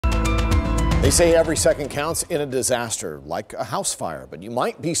They say every second counts in a disaster, like a house fire, but you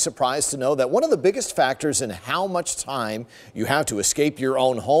might be surprised to know that one of the biggest factors in how much time you have to escape your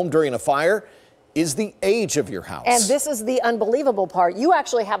own home during a fire is the age of your house. And this is the unbelievable part. You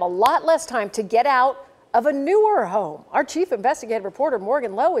actually have a lot less time to get out of a newer home. Our chief investigative reporter,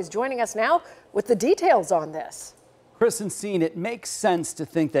 Morgan Lowe, is joining us now with the details on this. Chris and Scene, it makes sense to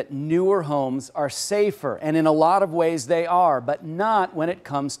think that newer homes are safer, and in a lot of ways they are, but not when it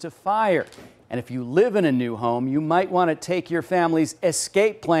comes to fire. And if you live in a new home, you might want to take your family's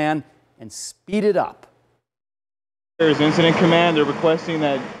escape plan and speed it up. There's incident command. They're requesting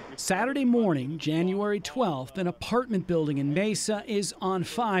that. Saturday morning, January 12th, an apartment building in Mesa is on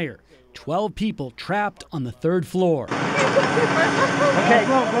fire. 12 people trapped on the third floor. Okay,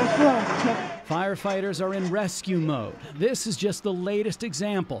 go slow. Firefighters are in rescue mode. This is just the latest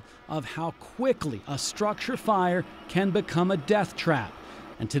example of how quickly a structure fire can become a death trap.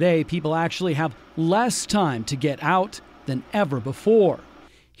 And today, people actually have less time to get out than ever before.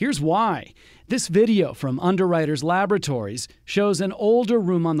 Here's why. This video from Underwriters Laboratories shows an older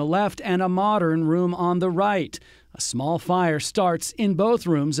room on the left and a modern room on the right. A small fire starts in both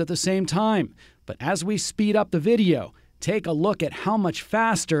rooms at the same time. But as we speed up the video, take a look at how much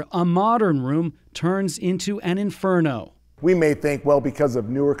faster a modern room turns into an inferno. We may think, well, because of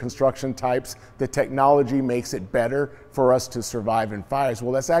newer construction types, the technology makes it better for us to survive in fires.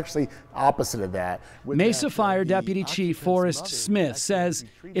 Well, that's actually opposite of that. Mesa Fire Deputy Chief Forrest Smith says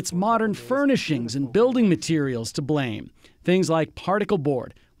it's modern furnishings and building materials to blame. Things like particle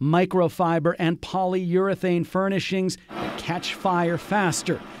board, microfiber, and polyurethane furnishings that catch fire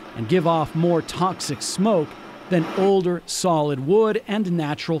faster and give off more toxic smoke than older solid wood and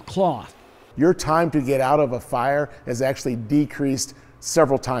natural cloth. Your time to get out of a fire has actually decreased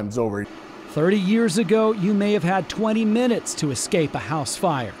several times over. 30 years ago, you may have had 20 minutes to escape a house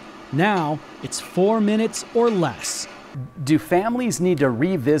fire. Now, it's 4 minutes or less. Do families need to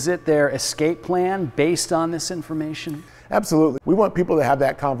revisit their escape plan based on this information? Absolutely. We want people to have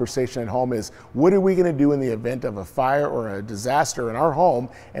that conversation at home is, what are we going to do in the event of a fire or a disaster in our home,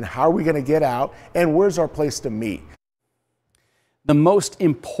 and how are we going to get out, and where's our place to meet? The most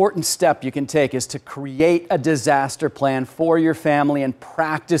important step you can take is to create a disaster plan for your family and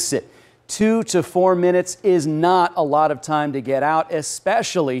practice it. 2 to 4 minutes is not a lot of time to get out,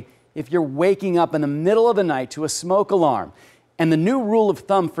 especially if you're waking up in the middle of the night to a smoke alarm. And the new rule of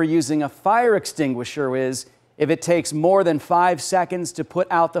thumb for using a fire extinguisher is, if it takes more than 5 seconds to put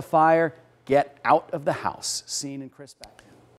out the fire, get out of the house. Scene and Chris back.